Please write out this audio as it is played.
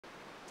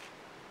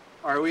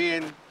Are we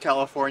in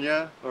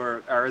California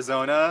or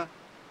Arizona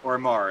or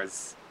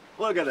Mars?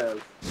 Look at this.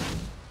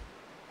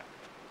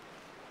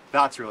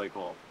 That's really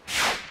cool.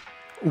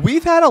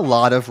 We've had a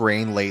lot of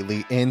rain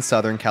lately in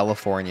Southern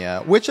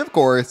California, which of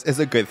course is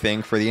a good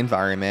thing for the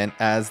environment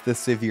as the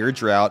severe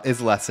drought is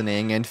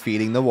lessening and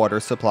feeding the water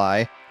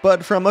supply.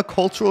 But from a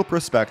cultural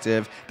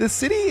perspective, the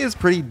city is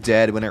pretty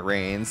dead when it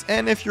rains,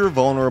 and if you're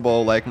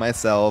vulnerable like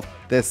myself,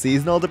 the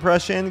seasonal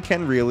depression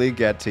can really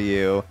get to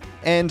you.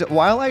 And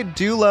while I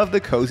do love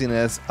the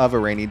coziness of a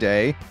rainy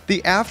day,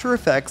 the after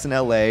effects in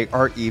LA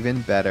are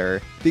even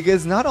better,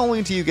 because not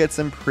only do you get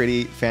some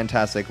pretty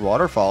fantastic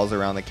waterfalls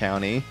around the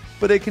county,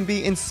 but it can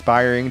be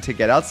inspiring to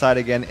get outside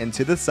again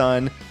into the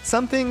sun,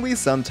 something we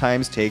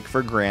sometimes take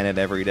for granted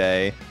every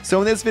day. So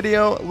in this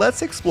video,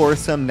 let's explore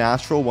some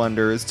natural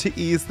wonders to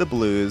ease the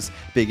blues,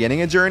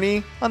 beginning a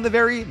journey on the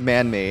very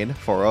man-made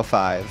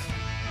 405.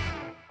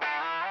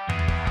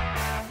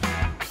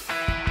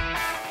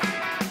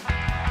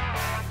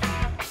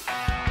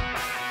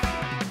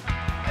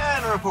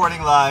 And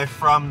reporting live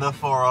from the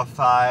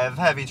 405,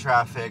 heavy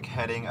traffic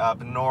heading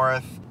up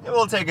north. It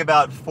will take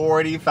about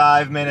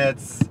 45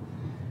 minutes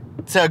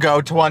to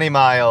go 20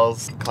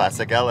 miles.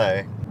 Classic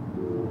LA.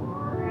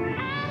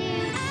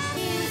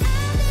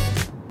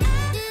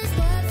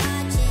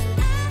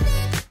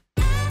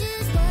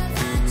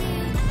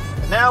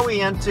 Now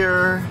we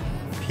enter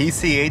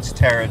PCH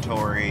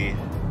territory.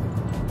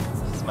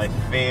 This is my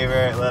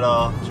favorite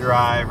little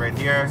drive right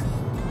here.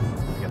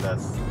 Look at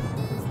this.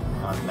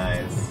 Oh,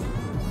 nice.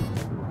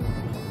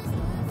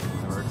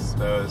 We're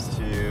exposed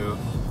to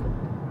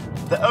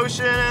the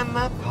ocean,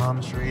 the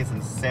palm trees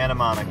in Santa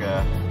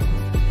Monica.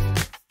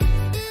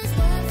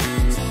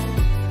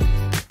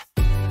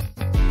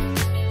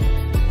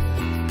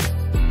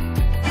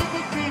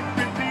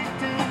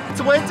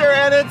 It's winter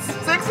and it's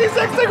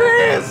 66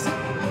 degrees!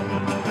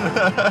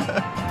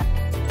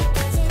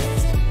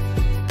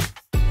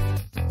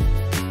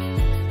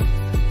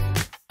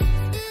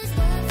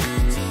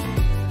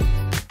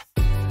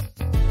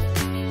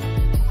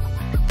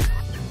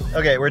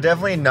 Okay, we're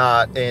definitely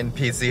not in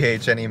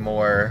PCH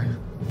anymore.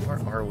 Where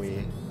are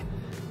we?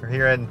 We're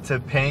here in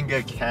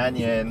Topanga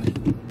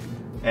Canyon,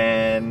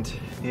 and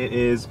it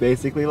is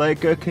basically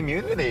like a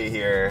community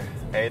here.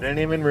 I didn't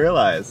even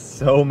realize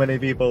so many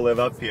people live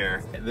up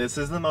here. This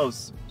is the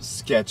most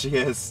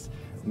sketchiest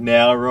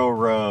narrow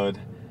road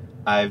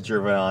I've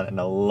driven on in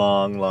a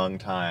long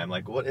time.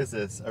 Like, what is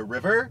this? A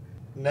river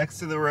next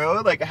to the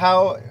road? Like,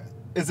 how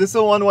is this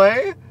a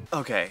one-way?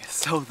 Okay,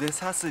 so this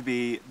has to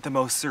be the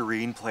most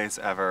serene place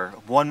ever.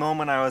 One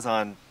moment I was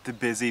on the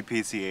busy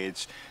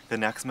PCH, the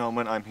next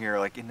moment I'm here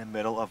like in the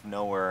middle of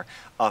nowhere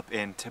up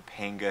in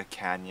Topanga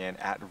Canyon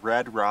at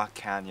Red Rock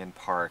Canyon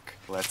Park.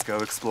 Let's go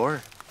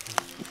explore.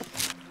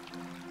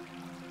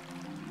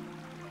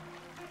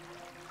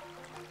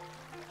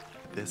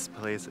 This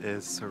place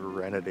is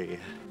serenity.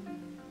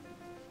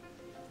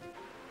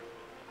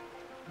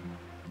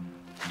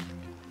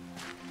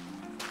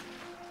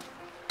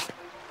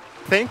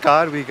 Thank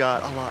God we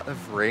got a lot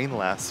of rain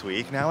last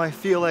week. Now I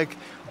feel like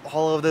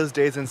all of those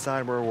days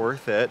inside were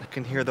worth it. I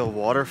can hear the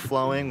water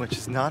flowing, which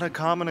is not a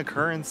common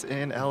occurrence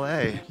in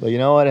LA. But you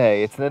know what?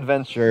 Hey, it's an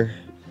adventure.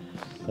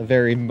 A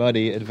very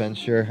muddy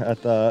adventure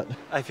at that.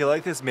 I feel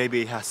like this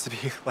maybe has to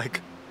be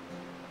like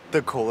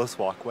the coolest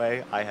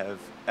walkway I have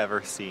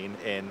ever seen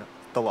in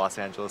the Los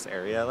Angeles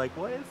area. Like,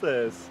 what is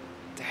this?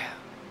 Damn.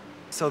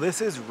 So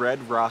this is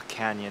Red Rock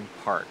Canyon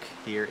Park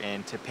here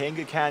in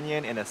Topanga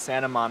Canyon in the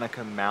Santa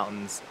Monica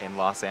Mountains in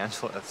Los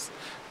Angeles.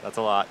 That's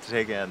a lot to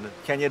take in.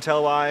 Can you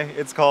tell why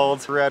it's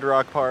called Red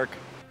Rock Park?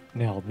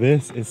 Now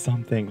this is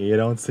something you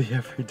don't see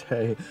every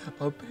day.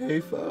 A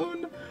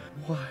payphone?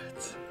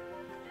 What?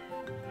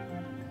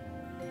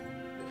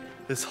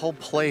 This whole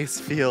place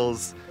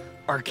feels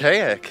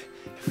archaic.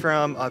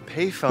 From a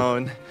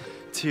payphone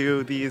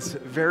to these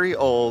very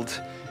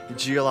old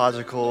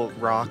geological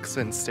rocks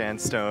and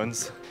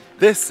sandstones.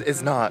 This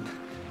is not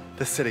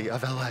the city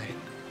of LA.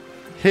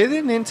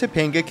 Hidden in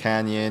Topanga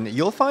Canyon,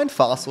 you'll find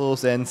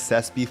fossils and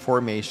sespi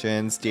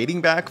formations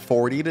dating back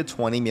 40 to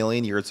 20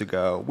 million years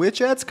ago,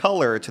 which adds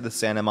color to the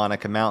Santa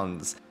Monica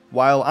Mountains.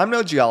 While I'm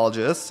no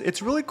geologist,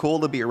 it's really cool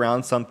to be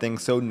around something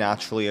so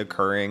naturally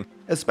occurring,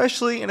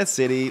 especially in a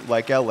city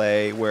like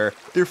LA where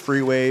their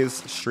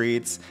freeways,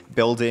 streets,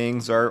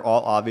 buildings are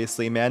all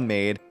obviously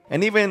man-made,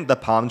 and even the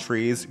palm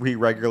trees we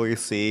regularly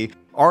see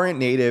aren't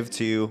native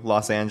to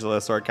Los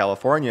Angeles or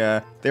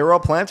California. They were all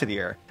planted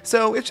here.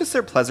 So it's just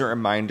a pleasant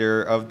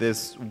reminder of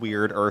this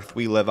weird earth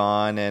we live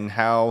on and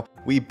how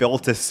we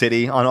built a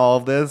city on all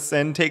of this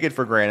and take it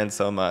for granted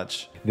so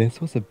much. This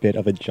was a bit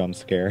of a jump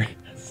scare.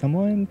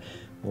 Someone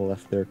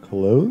left their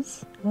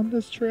clothes on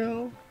this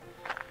trail.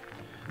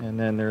 And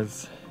then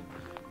there's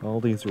all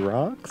these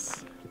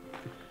rocks.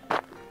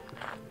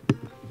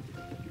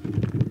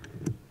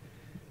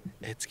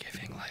 It's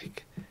giving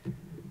like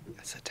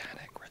a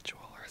satanic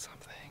ritual or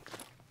something.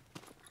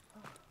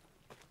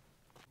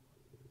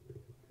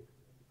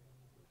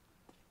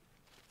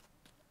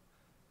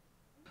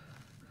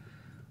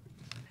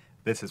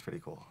 This is pretty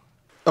cool.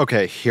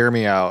 Okay, hear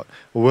me out.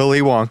 Willy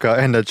Wonka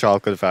and the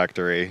Chocolate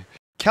Factory.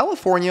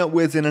 California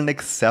was in an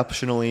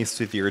exceptionally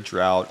severe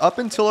drought up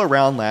until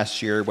around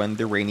last year when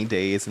the rainy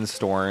days and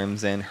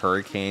storms and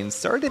hurricanes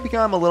started to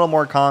become a little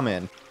more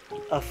common.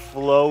 A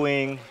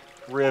flowing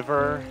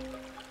river.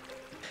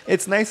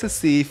 It's nice to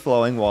see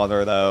flowing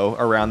water though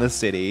around the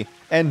city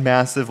and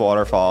massive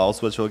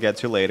waterfalls, which we'll get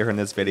to later in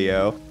this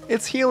video.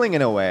 It's healing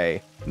in a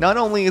way. Not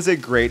only is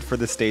it great for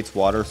the state's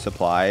water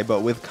supply,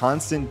 but with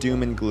constant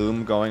doom and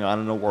gloom going on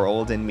in the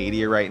world and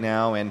media right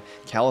now, and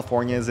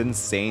California's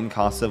insane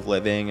cost of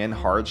living and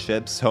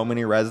hardships so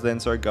many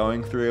residents are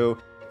going through,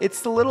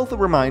 it's the little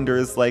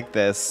reminders like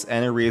this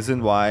and a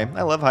reason why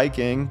I love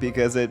hiking,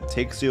 because it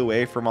takes you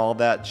away from all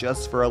that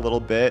just for a little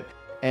bit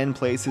and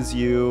places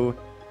you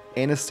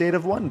in a state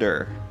of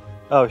wonder.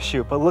 Oh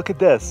shoot, but look at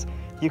this.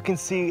 You can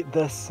see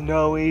the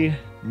snowy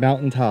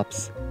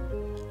mountaintops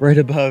right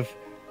above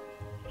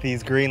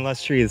these green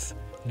lush trees.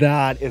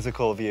 That is a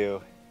cool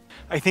view.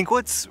 I think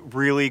what's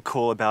really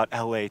cool about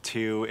LA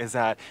too is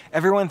that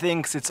everyone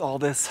thinks it's all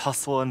this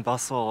hustle and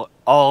bustle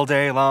all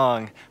day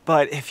long.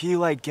 But if you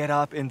like get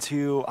up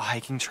into a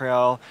hiking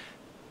trail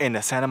in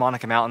the Santa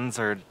Monica Mountains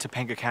or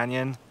Topanga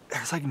Canyon,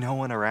 there's like no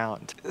one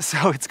around.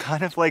 So it's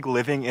kind of like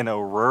living in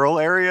a rural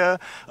area,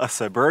 a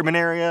suburban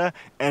area,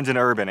 and an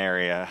urban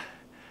area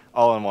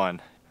all in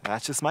one.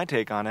 That's just my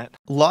take on it.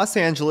 Los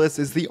Angeles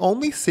is the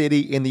only city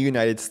in the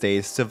United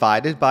States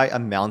divided by a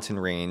mountain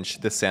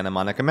range, the Santa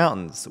Monica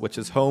Mountains, which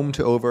is home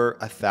to over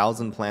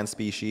 1,000 plant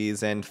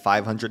species and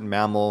 500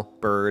 mammal,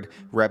 bird,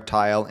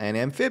 reptile, and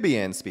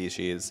amphibian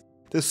species.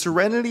 The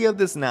serenity of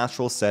this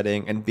natural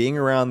setting and being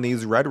around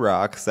these red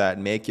rocks that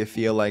make you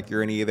feel like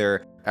you're in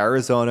either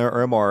Arizona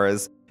or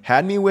Mars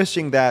had me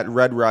wishing that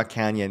Red Rock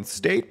Canyon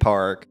State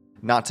Park,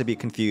 not to be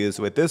confused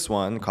with this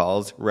one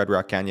called Red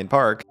Rock Canyon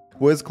Park,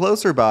 was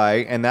closer by,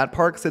 and that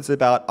park sits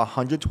about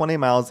 120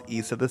 miles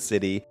east of the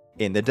city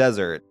in the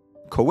desert.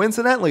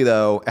 Coincidentally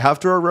though,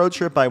 after a road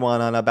trip I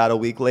went on about a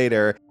week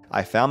later,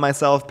 I found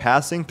myself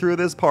passing through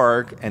this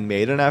park and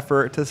made an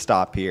effort to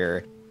stop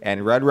here,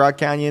 and Red Rock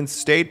Canyon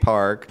State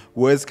Park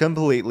was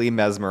completely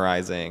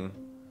mesmerizing.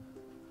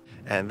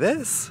 And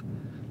this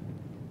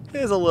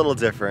is a little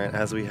different,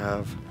 as we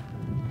have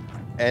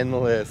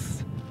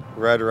endless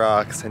red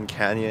rocks and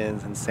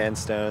canyons and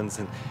sandstones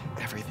and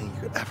everything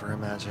you could ever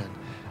imagine.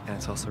 And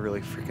it's also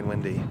really freaking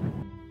windy.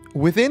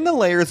 Within the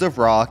layers of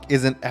rock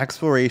is an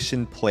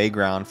exploration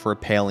playground for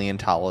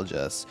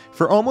paleontologists.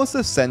 For almost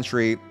a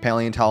century,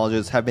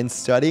 paleontologists have been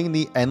studying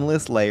the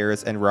endless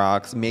layers and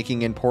rocks,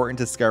 making important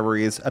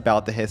discoveries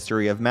about the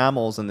history of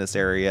mammals in this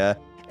area.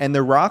 And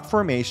the rock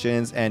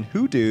formations and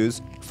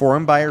hoodoos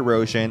formed by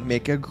erosion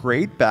make a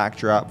great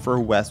backdrop for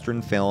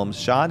Western films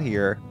shot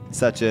here,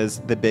 such as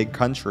The Big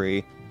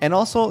Country, and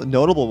also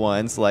notable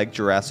ones like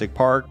Jurassic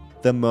Park,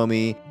 The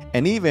Mummy,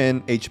 and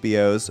even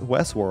HBO's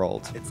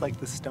Westworld. It's like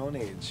the Stone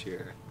Age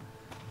here.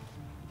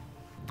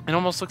 It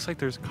almost looks like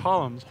there's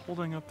columns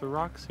holding up the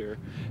rocks here,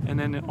 and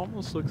then it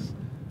almost looks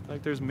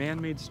like there's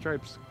man-made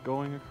stripes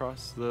going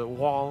across the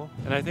wall.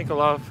 And I think a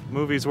lot of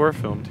movies were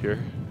filmed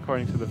here,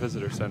 according to the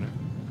visitor center.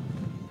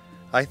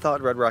 I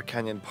thought Red Rock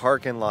Canyon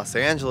Park in Los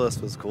Angeles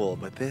was cool,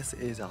 but this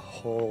is a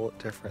whole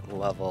different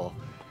level.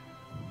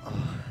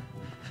 Oh,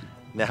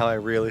 now I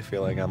really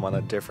feel like I'm on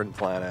a different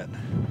planet.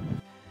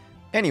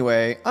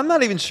 Anyway, I'm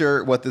not even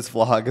sure what this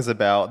vlog is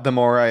about the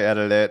more I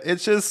edit it.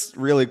 It's just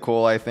really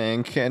cool, I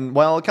think. And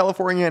while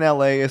California and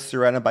LA is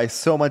surrounded by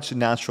so much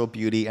natural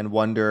beauty and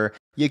wonder,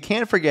 you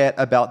can't forget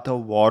about the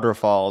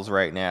waterfalls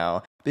right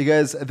now,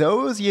 because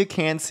those you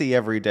can't see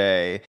every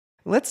day.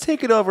 Let's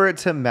take it over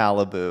to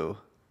Malibu.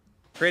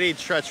 Pretty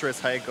treacherous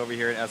hike over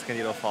here in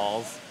Escondido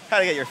Falls.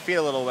 Gotta get your feet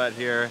a little wet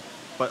here,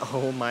 but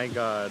oh my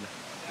god,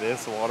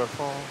 this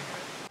waterfall.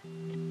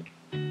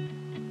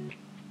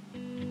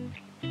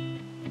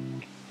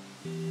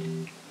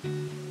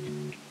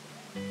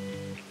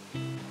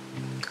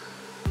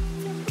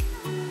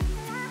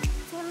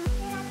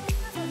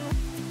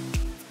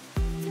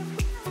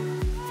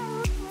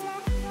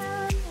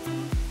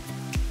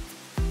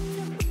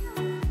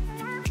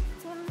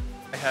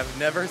 I have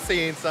never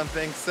seen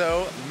something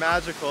so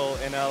magical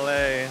in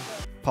LA.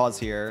 Pause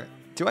here.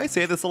 Do I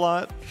say this a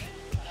lot?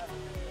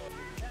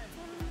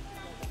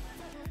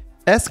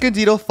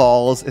 Escondido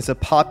Falls is a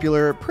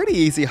popular, pretty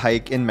easy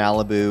hike in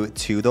Malibu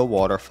to the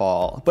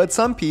waterfall. But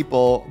some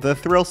people, the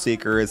thrill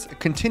seekers,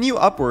 continue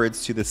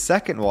upwards to the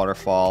second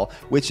waterfall,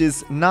 which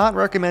is not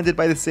recommended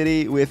by the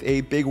city with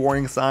a big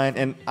warning sign,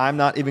 and I'm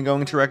not even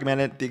going to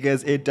recommend it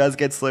because it does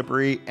get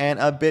slippery and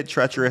a bit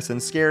treacherous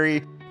and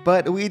scary.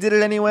 But we did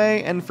it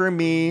anyway, and for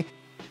me,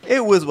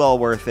 it was well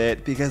worth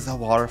it because the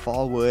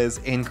waterfall was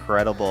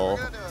incredible.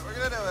 We're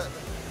gonna do it.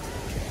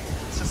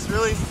 It's just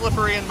really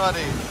slippery and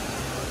muddy.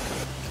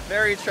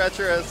 Very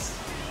treacherous,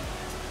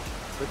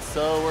 but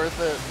so worth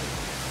it.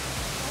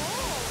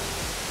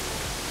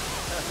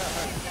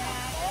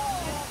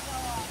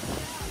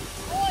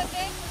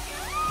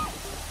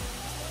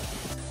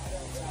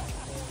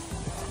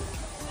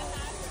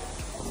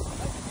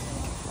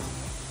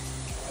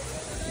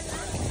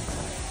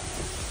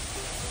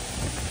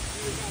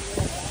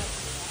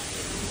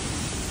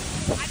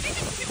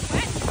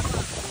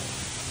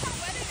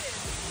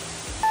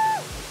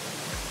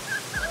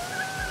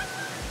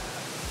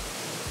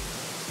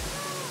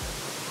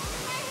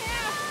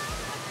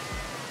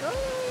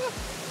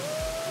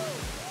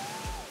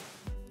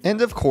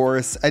 And of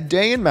course, a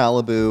day in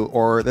Malibu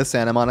or the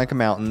Santa Monica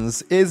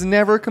Mountains is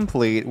never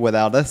complete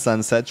without a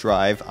sunset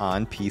drive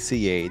on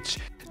PCH.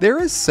 There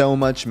is so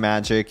much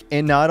magic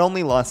in not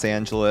only Los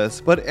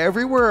Angeles, but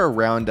everywhere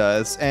around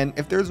us, and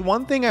if there's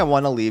one thing I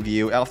want to leave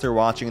you after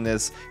watching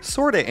this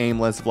sorta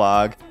aimless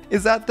vlog,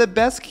 is that the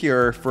best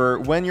cure for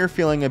when you're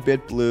feeling a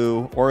bit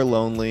blue or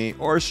lonely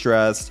or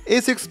stressed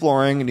is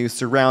exploring new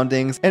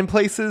surroundings and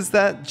places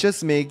that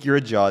just make your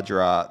jaw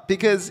drop.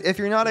 Because if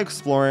you're not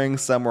exploring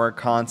somewhere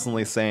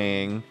constantly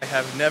saying, I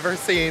have never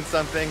seen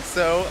something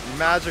so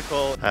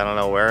magical, I don't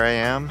know where I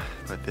am,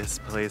 but this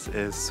place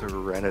is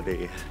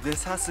serenity.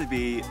 This has to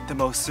be the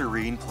most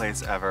serene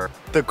place ever.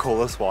 The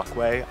coolest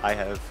walkway I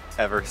have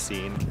ever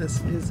seen.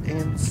 This is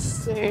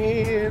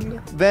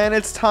insane. Then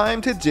it's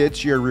time to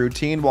ditch your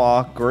routine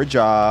walk or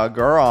jog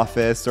or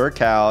office or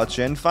couch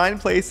and find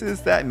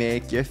places that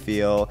make you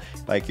feel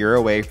like you're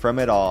away from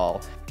it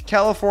all.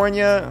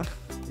 California,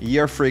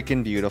 you're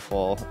freaking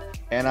beautiful,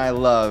 and I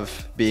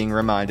love being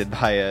reminded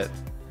by it.